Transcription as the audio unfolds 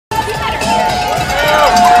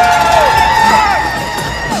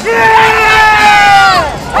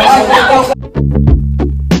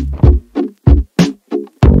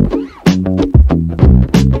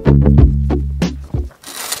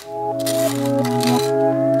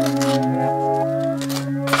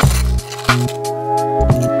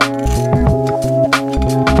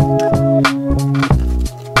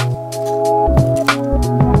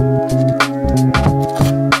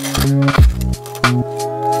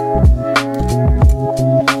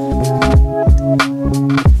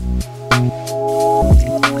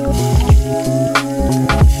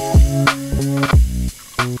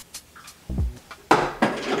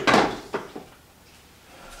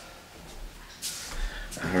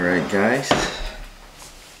Alright guys.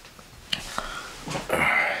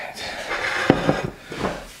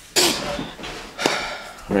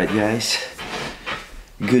 Alright guys.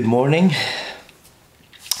 Good morning.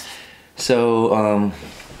 So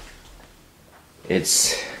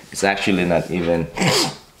it's actually not even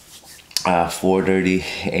 4:30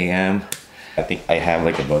 a.m. I think I have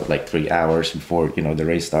like about 3 hours before the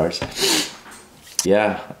race starts.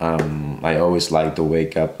 Yeah, I always like to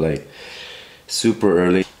wake up like super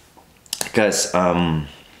early because I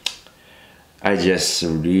just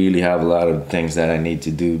really have a lot of things that I need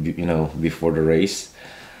to do before the race.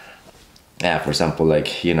 Yeah, for example,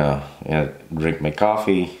 drink my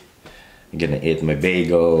coffee, I'm gonna eat my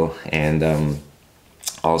bagel, and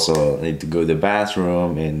also need to go to the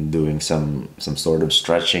bathroom and doing some sort of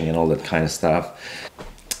stretching and all that kind of stuff.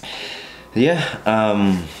 Yeah,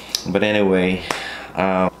 but anyway,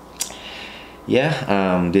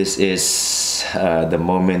 this is the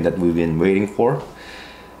moment that we've been waiting for,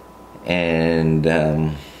 and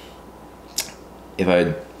if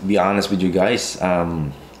I be honest with you guys,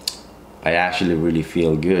 I actually really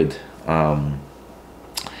feel good.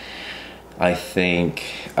 I think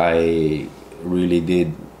I really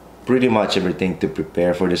did pretty much everything to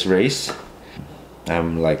prepare for this race.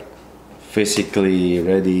 I'm like physically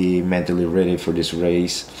ready, mentally ready for this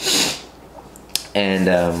race, and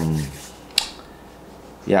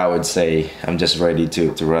yeah, I would say I'm just ready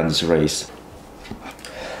to run this race.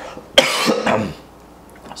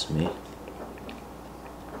 That's me.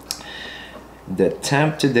 The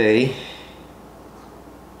temp today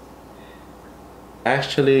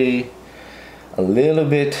actually a little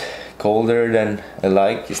bit colder than I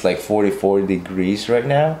like. It's like 44 degrees right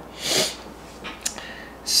now.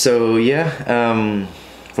 So yeah,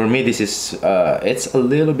 for me this is it's a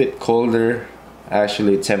little bit colder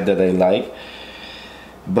actually temp that I like,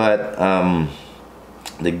 but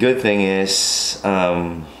the good thing is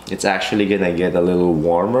it's actually gonna get a little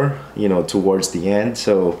warmer towards the end.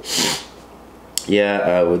 So yeah,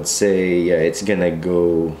 I would say it's gonna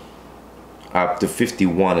go up to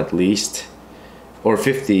 51 at least, or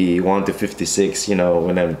 51 to 56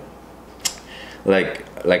 when I'm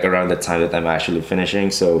like around the time that I'm actually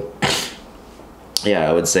finishing. So yeah,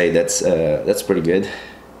 I would say that's pretty good.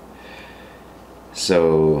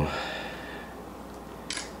 So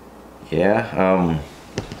yeah,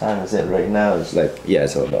 time is it right now? It's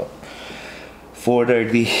it's about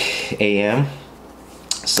 4:30 a.m.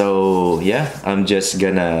 So yeah, I'm just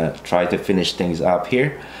gonna try to finish things up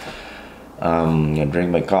here. Gonna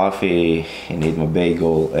drink my coffee and eat my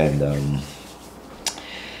bagel, and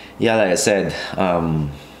yeah, like I said,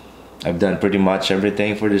 I've done pretty much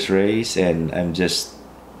everything for this race, and I'm just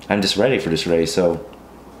ready for this race. So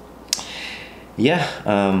yeah,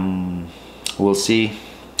 we'll see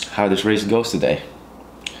how this race goes today.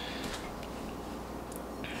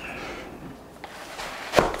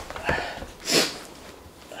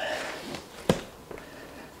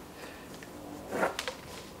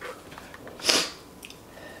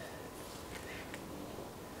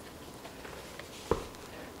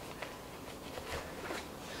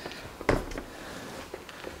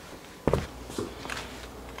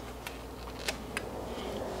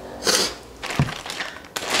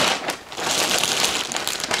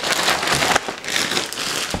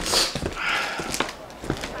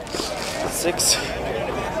 It's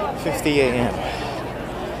 6:50 a.m.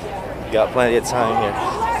 Got plenty of time here.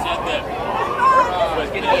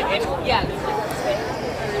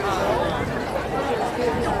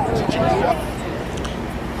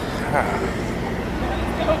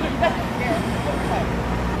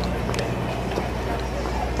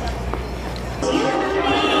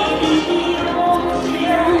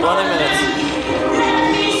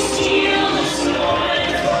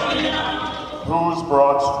 Whose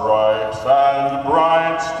broad stripes and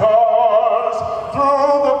bright stars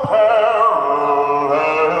through the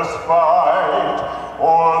perilous fight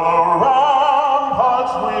o'er the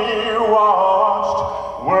ramparts we watched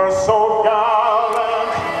were so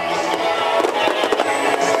gallant.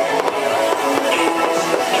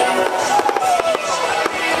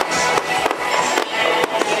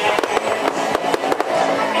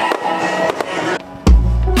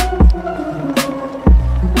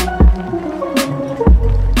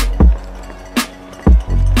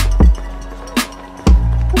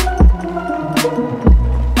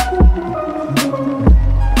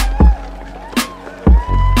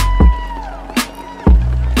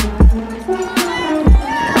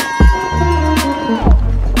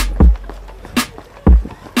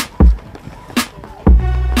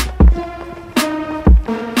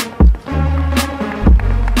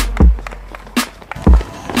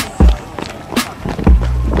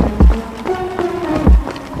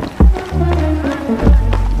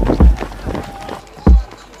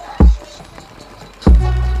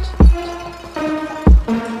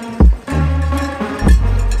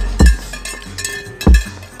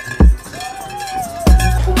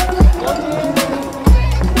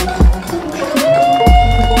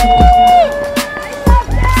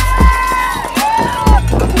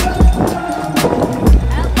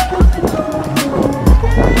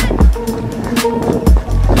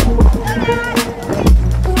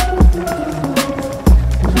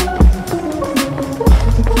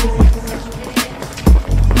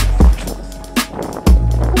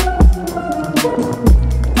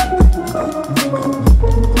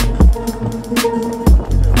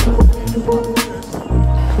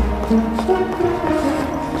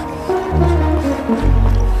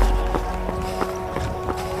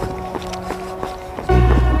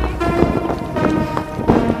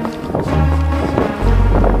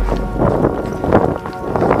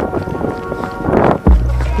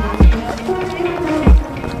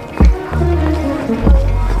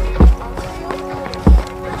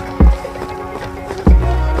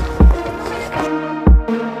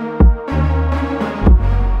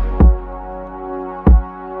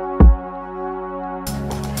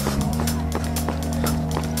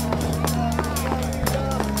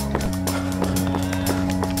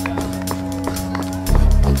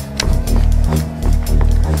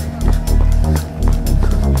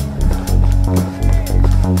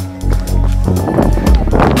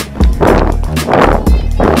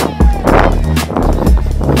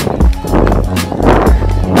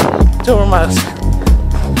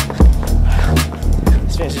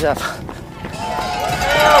 Good job.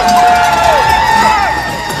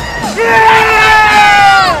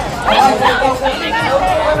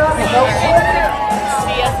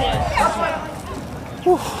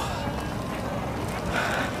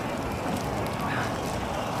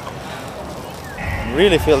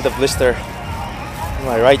 Really feel the blister in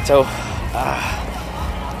my right toe.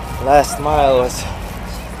 Last mile was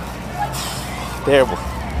terrible.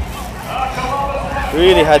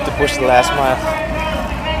 Really had to push the last mile.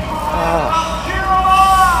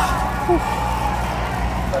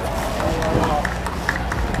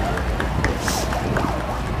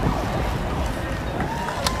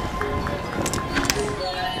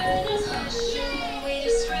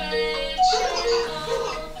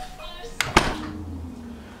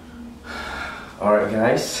 All right,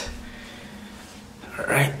 guys. All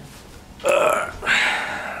right.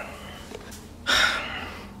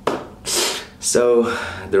 So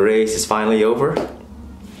the race is finally over,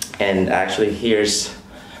 and actually here's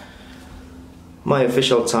my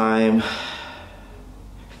official time.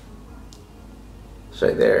 It's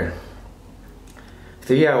right there.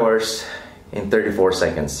 3 hours and 34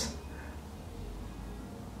 seconds.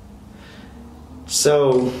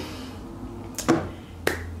 So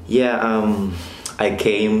yeah, I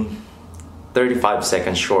came 35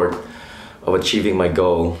 seconds short of achieving my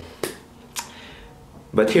goal.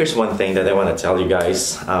 But here's one thing that I want to tell you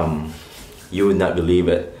guys. You would not believe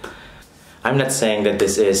it. I'm not saying that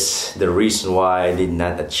this is the reason why I did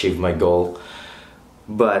not achieve my goal,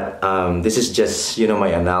 but this is just, you know, my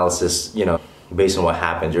analysis, you know, based on what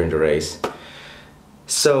happened during the race.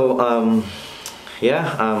 So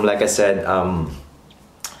yeah, like I said,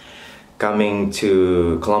 coming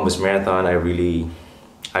to Columbus Marathon, I really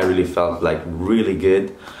felt like really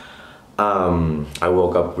good. I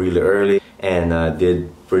woke up really early and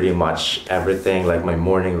did pretty much everything, like my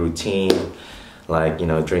morning routine, like, you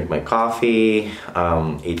know, drink my coffee,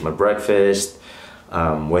 ate my breakfast,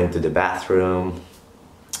 went to the bathroom,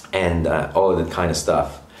 and all of that kind of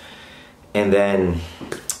stuff. And then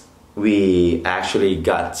we actually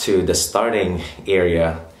got to the starting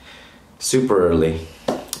area super early.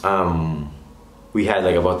 We had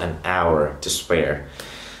like about an hour to spare.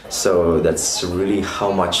 So that's really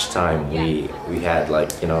how much time we had. Like,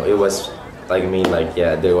 you know, it was like, I mean, like,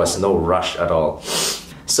 yeah, there was no rush at all.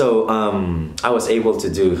 So I was able to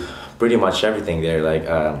do pretty much everything there. Like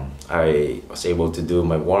I was able to do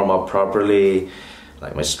my warm-up properly,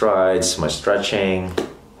 like my strides, my stretching,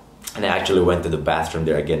 and I actually went to the bathroom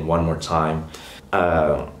there again one more time.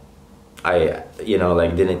 I, you know,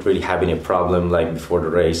 like didn't really have any problem like before the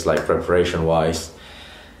race, like preparation wise.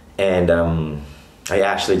 And I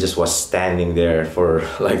actually just was standing there for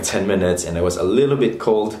like 10 minutes, and it was a little bit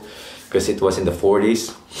cold because it was in the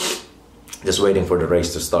 40s, just waiting for the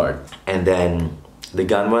race to start. And then the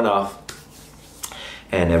gun went off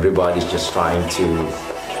and everybody's just trying to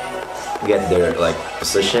get their like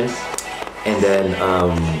position. And then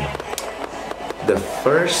the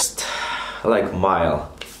first like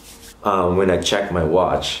mile, when I checked my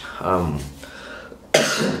watch,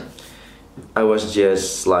 I was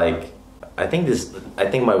just like, I think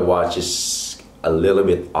my watch is a little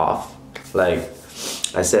bit off. Like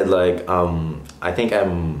I said, like I think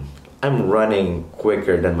I'm running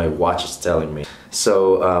quicker than my watch is telling me.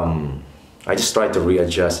 So I just tried to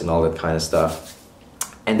readjust and all that kind of stuff.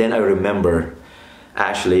 And then I remember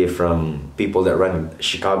actually from people that run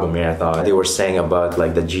Chicago Marathon, they were saying about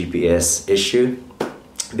like the GPS issue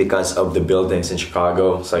because of the buildings in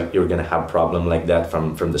Chicago. It's like you're gonna have problem like that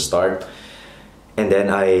from the start. And then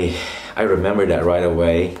I remember that right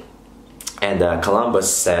away. And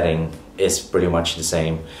Columbus setting is pretty much the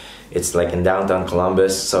same. It's like in downtown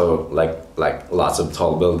Columbus, so like lots of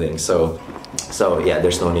tall buildings. So yeah,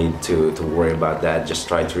 there's no need to worry about that. Just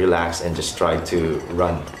try to relax and just try to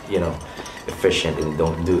run, you know, efficient, and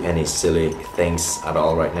don't do any silly things at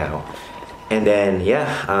all right now. And then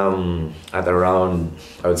yeah, at around,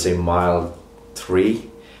 I would say mile 3,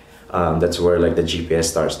 that's where like the GPS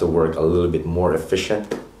starts to work a little bit more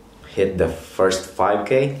efficient. Hit the first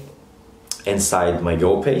 5K inside my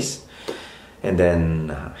goal pace, and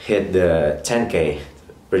then hit the 10K,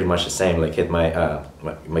 pretty much the same, like hit my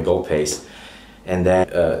my goal pace. And then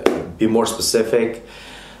be more specific,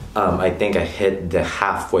 I think I hit the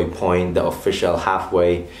halfway point. The official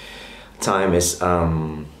halfway time is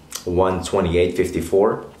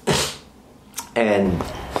 1:28:54. And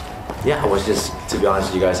yeah, I was just, to be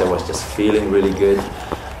honest with you guys, I was just feeling really good.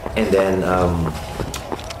 And then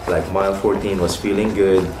like mile 14 was feeling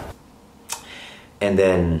good. And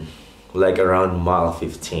then like around mile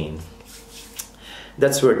 15,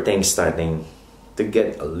 that's where things starting to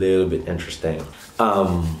get a little bit interesting,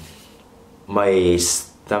 my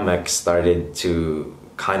stomach started to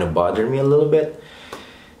kind of bother me a little bit,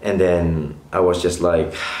 and then I was just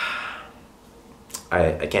like,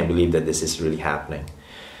 I can't believe that this is really happening.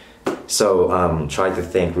 So try to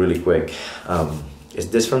think really quick, is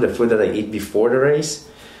this from the food that I eat before the race?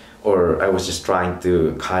 Or I was just trying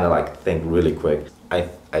to kind of like think really quick.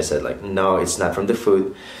 I said like, no, it's not from the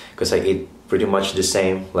food, because I eat pretty much the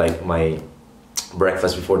same, like my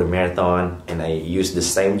breakfast before the marathon, and I use the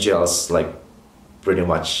same gels like pretty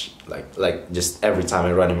much like just every time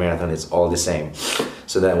I run a marathon, it's all the same,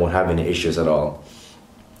 so that I won't have any issues at all.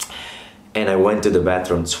 And I went to the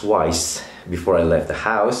bathroom twice before I left the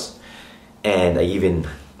house, and I even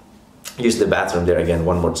used the bathroom there again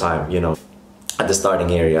one more time, you know, at the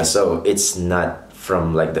starting area. So it's not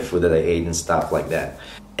from like the food that I ate and stuff like that.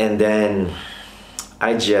 And then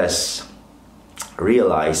I just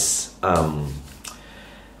realized,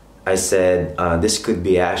 I said, this could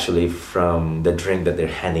be actually from the drink that they're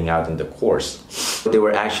handing out in the course. They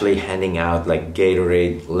were actually handing out like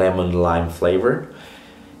Gatorade lemon lime flavor.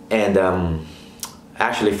 And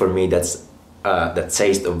actually for me, that's the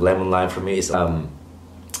taste of lemon lime for me is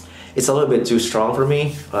it's a little bit too strong for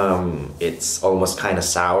me. It's almost kind of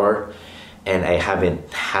sour, and I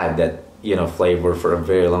haven't had that, you know, flavor for a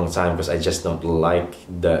very long time, because I just don't like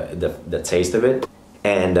the taste of it.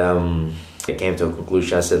 And I came to a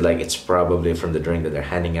conclusion. I said like, it's probably from the drink that they're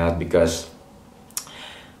handing out, because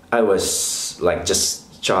I was like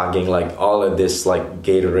just chugging like all of this like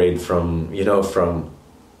Gatorade from, you know, from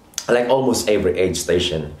like almost every aid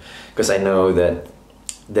station, because I know that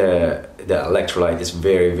the electrolyte is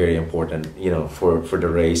very, very important, you know, for the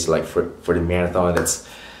race, like for the marathon. That's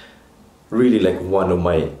really like one of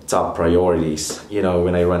my top priorities, you know.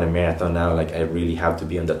 When I run a marathon now, like I really have to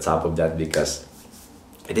be on the top of that, because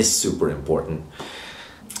it is super important.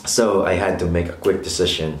 So I had to make a quick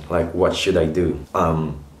decision, like what should I do?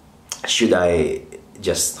 Should I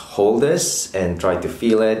just hold this and try to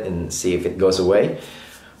feel it and see if it goes away,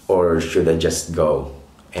 or should I just go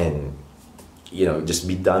and, you know, just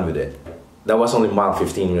be done with it? That was only mile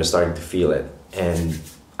 15 when I was starting to feel it, and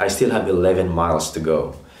I still have 11 miles to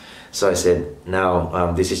go. So I said,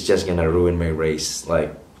 now this is just gonna ruin my race.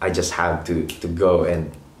 Like I just have to go,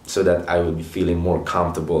 and so that I will be feeling more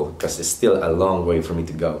comfortable, because it's still a long way for me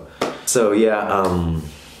to go. So yeah,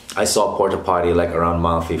 I saw porta potty like around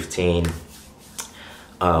mile 15.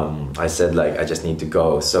 I said like, I just need to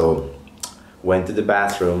go. So went to the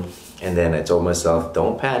bathroom, and then I told myself,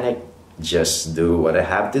 don't panic, just do what I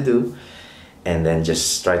have to do, and then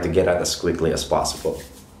just try to get out as quickly as possible.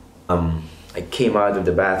 I came out of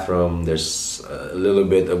the bathroom. There's a little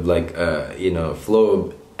bit of like you know, flow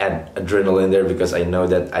of adrenaline there, because I know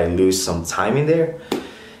that I lose some time in there.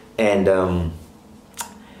 And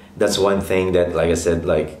that's one thing that, like I said,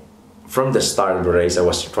 like from the start of the race, I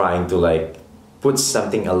was trying to like put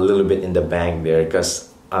something a little bit in the bank there,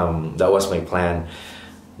 because that was my plan.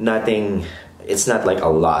 Nothing, it's not like a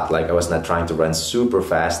lot, like I was not trying to run super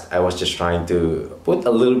fast. I was just trying to put a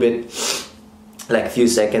little bit, like a few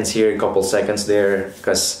seconds here, a couple seconds there,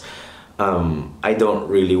 because I don't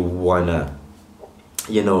really wanna,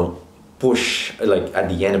 you know, push like at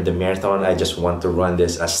the end of the marathon. I just want to run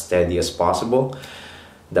this as steady as possible.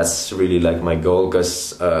 That's really like my goal,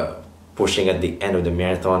 because pushing at the end of the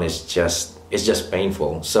marathon is just, it's just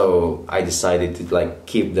painful. So I decided to like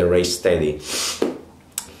keep the race steady.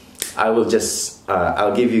 I will just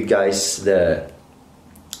I'll give you guys the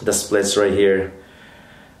splits right here,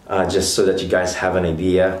 just so that you guys have an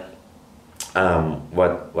idea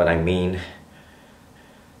what I mean.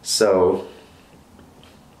 So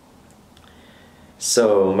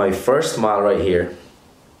my first mile right here,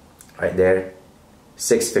 right there,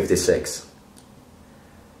 6:56.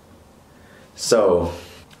 So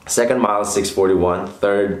second mile 6:41,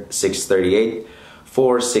 third 6:38,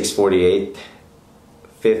 fourth 6:48,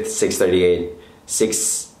 fifth 6:38,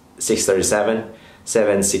 sixth 6:37,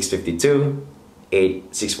 seven 6:52,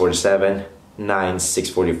 8 6:47, 9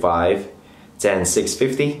 6:45, 10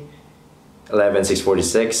 6:50, 11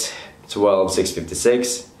 6:46, 12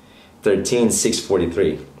 6:56, 13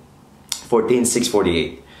 6:43, 14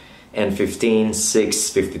 6:48, and 15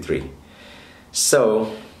 6:53.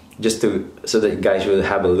 So just so that you guys will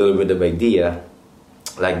have a little bit of idea,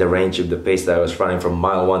 like the range of the pace that I was running from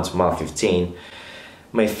mile 1 to mile 15.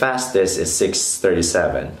 My fastest is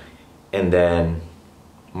 6:37, and then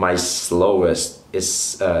my slowest is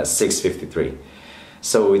 6:53.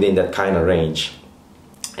 So within that kind of range.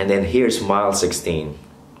 And then here's mile 16.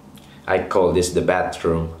 I call this the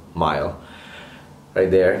bathroom mile.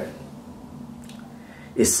 Right there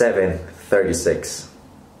is 36.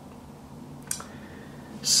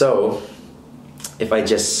 So if I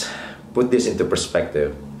just put this into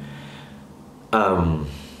perspective,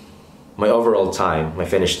 my overall time, my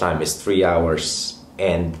finish time is 3 hours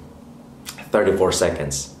and 34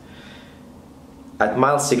 seconds. At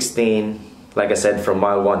mile 16, like I said, from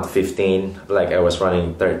mile 1 to 15, like I was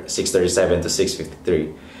running 6:37 to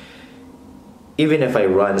 6:53. Even if I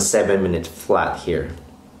run 7 minutes flat here,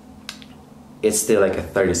 it's still like a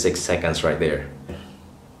 36 seconds right there.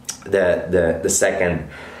 The second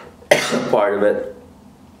part of it.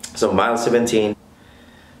 So mile 17,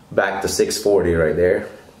 back to 6:40 right there.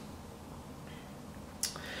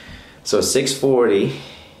 So 6:40,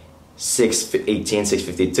 6:18,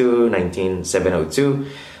 6:52, 19, 7:02,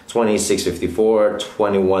 20, 6:54,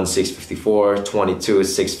 21, 6:54, 22,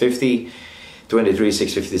 6:50, 23,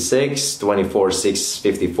 6:56, 24,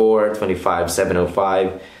 6:54, 25,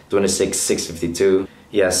 7:05, 26, 6:52.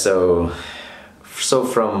 Yeah, so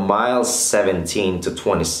from mile 17 to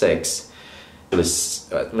 26, it was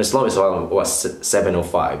my slowest mile was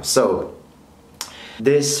 7:05. So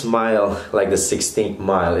this mile, like the 16th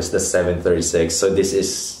mile, is the 7:36. So this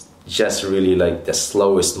is just really like the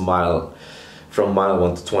slowest mile from mile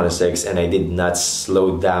 1 to 26, and I did not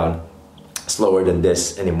slow down slower than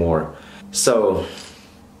this anymore. So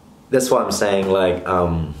that's what I'm saying, like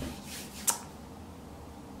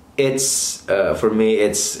it's for me,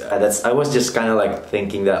 it's I was just kind of like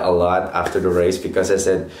thinking that a lot after the race, because I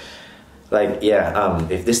said, like, yeah,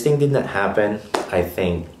 if this thing did not happen, I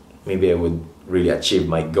think maybe I would really achieve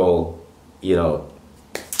my goal, you know,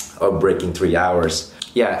 of breaking 3 hours.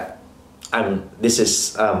 Yeah, I'm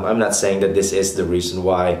not saying that this is the reason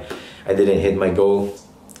why I didn't hit my goal.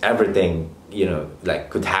 Everything, you know, like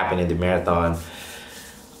could happen in the marathon.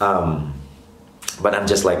 But I'm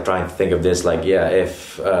just like trying to think of this, like, yeah,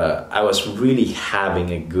 if I was really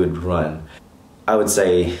having a good run, I would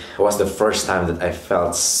say it was the first time that I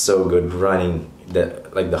felt so good running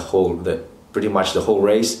pretty much the whole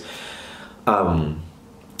race.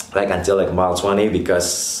 Like until like mile 20,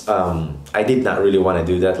 because I did not really want to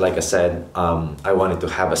do that. Like I said, I wanted to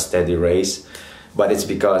have a steady race, but it's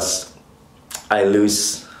because I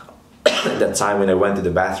lose that time when I went to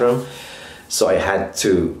the bathroom, so I had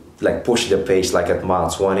to like push the pace like at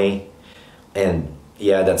mile 20. And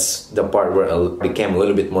yeah, that's the part where I became a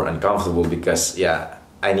little bit more uncomfortable, because yeah,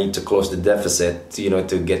 I need to close the deficit, you know,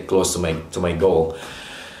 to get close to my goal.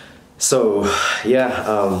 So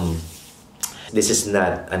yeah, this is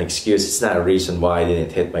not an excuse, it's not a reason why I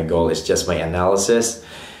didn't hit my goal, it's just my analysis.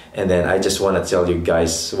 And then I just want to tell you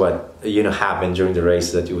guys what, you know, happened during the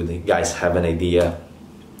race, so that you guys have an idea.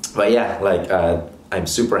 But yeah, like I'm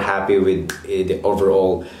super happy with the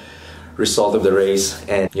overall result of the race.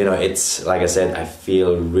 And you know, it's like I said, I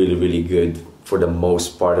feel really good for the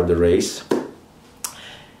most part of the race.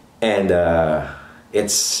 And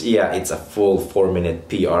it's a full 4-minute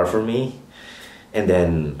PR for me. And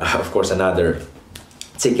then of course another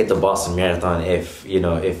ticket to Boston Marathon if, you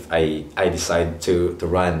know, if I decide to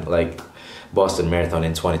run like Boston Marathon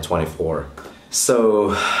in 2024.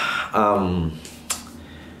 So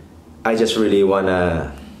I just really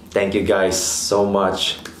wanna thank you guys so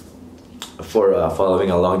much for following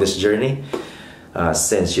along this journey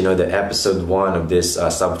since, you know, the episode 1 of this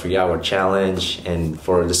sub 3 hour challenge, and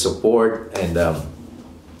for the support and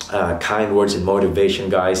kind words and motivation,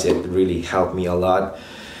 guys. It really helped me a lot.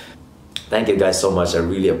 Thank you guys so much. I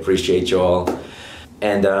really appreciate you all.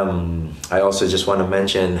 And I also just want to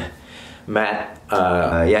mention Matt.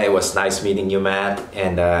 Yeah, it was nice meeting you, Matt.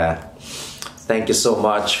 And thank you so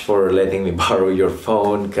much for letting me borrow your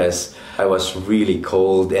phone, because I was really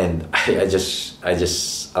cold and I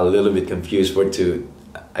just a little bit confused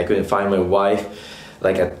I couldn't find my wife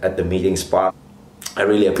like at the meeting spot. I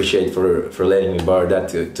really appreciate for letting me borrow that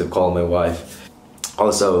to call my wife.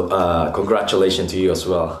 Also, congratulations to you as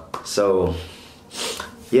well. So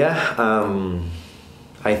yeah,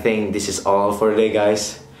 I think this is all for today,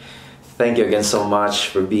 guys. Thank you again so much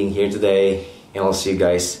for being here today, and I'll see you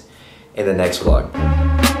guys in the next vlog.